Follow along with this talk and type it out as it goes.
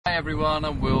everyone,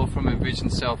 I'm Will from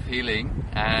Envision Self Healing,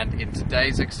 and in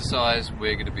today's exercise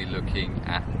we're going to be looking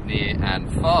at near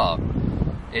and far.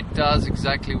 It does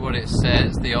exactly what it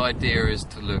says. The idea is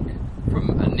to look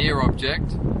from a near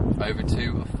object over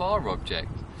to a far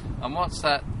object, and what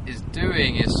that is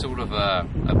doing is sort of a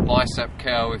bicep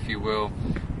curl, if you will,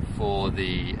 for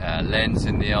the lens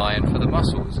in the eye and for the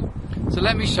muscles. So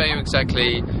let me show you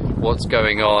exactly what's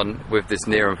going on with this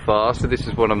near and far. So this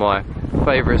is one of my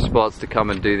favourite spots to come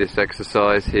and do this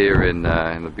exercise here in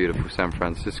the beautiful San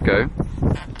Francisco.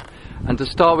 And to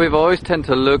start with, I always tend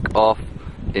to look off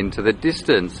into the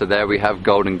distance. So there we have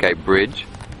Golden Gate Bridge.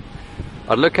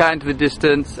 I'd look out into the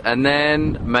distance and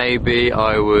then maybe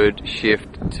I would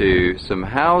shift to some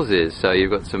houses. So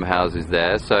you've got some houses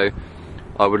there. So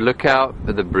I would look out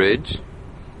at the bridge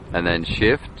and then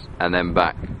shift and then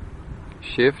back.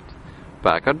 Shift,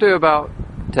 back. I'd do about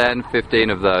 10,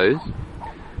 15 of those.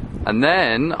 And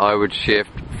then I would shift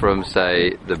from,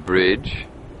 say, the bridge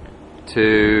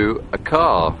to a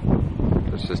car.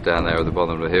 That's just down there at the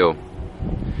bottom of the hill.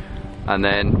 And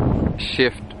then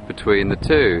shift between the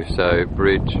two. So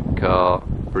bridge, car,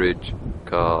 bridge,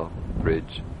 car,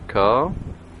 bridge, car.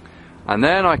 And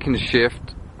then I can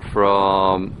shift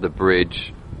from the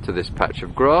bridge to this patch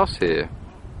of grass here.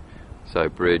 So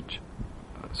bridge.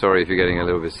 Sorry if you're getting a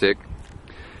little bit sick.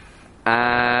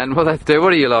 And what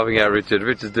are you laughing at, Richard?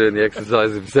 Richard's doing the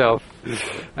exercise himself.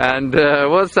 And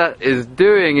what that is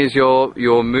doing is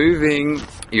you're moving,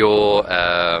 you're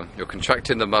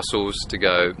contracting the muscles to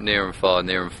go near and far,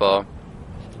 near and far,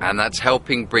 and that's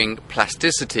helping bring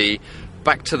plasticity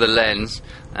back to the lens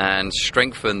and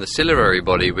strengthen the ciliary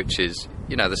body, which is,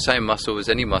 you know, the same muscle as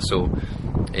any muscle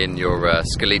in your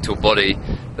skeletal body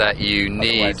that you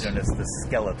need. Otherwise known as the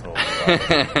skeletal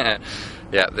body.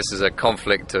 Yeah, this is a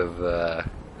conflict of the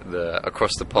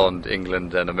across the pond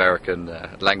England and American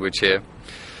language here.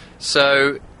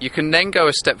 So you can then go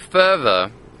a step further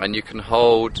and you can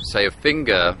hold, say, a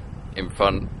finger in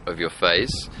front of your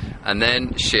face and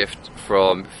then shift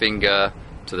from finger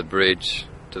to the bridge,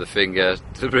 to the finger,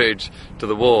 to the bridge, to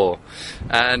the wall.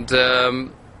 And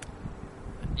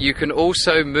you can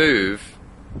also move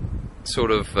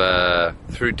sort of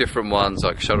through different ones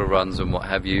like shuttle runs and what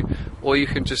have you, or you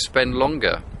can just spend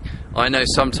longer. I know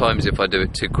sometimes if I do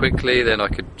it too quickly then I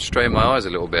could strain my eyes a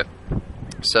little bit.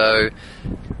 So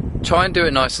try and do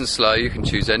it nice and slow. You can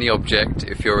choose any object.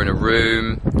 If you're in a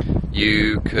room,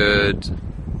 you could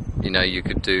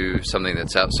do something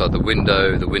that's outside the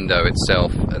window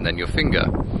itself, and then your finger.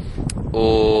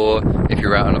 Or if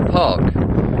you're out in a park,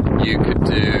 you could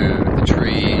do the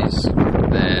trees,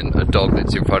 then a dog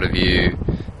that's in front of you,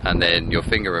 and then your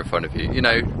finger in front of you. You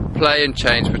know, play and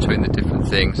change between the different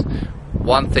things.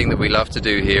 One thing that we love to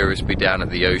do here is be down at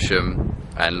the ocean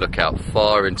and look out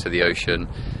far into the ocean,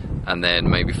 and then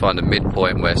maybe find a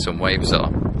midpoint where some waves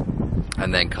are,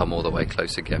 and then come all the way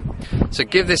close again. So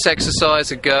give this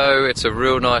exercise a go. It's a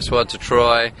real nice one to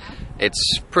try.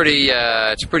 It's pretty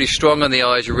strong on the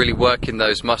eyes. You're really working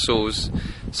those muscles,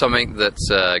 something that's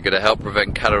going to help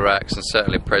prevent cataracts and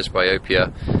certainly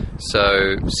presbyopia.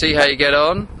 So see how you get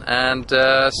on, and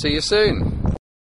see you soon.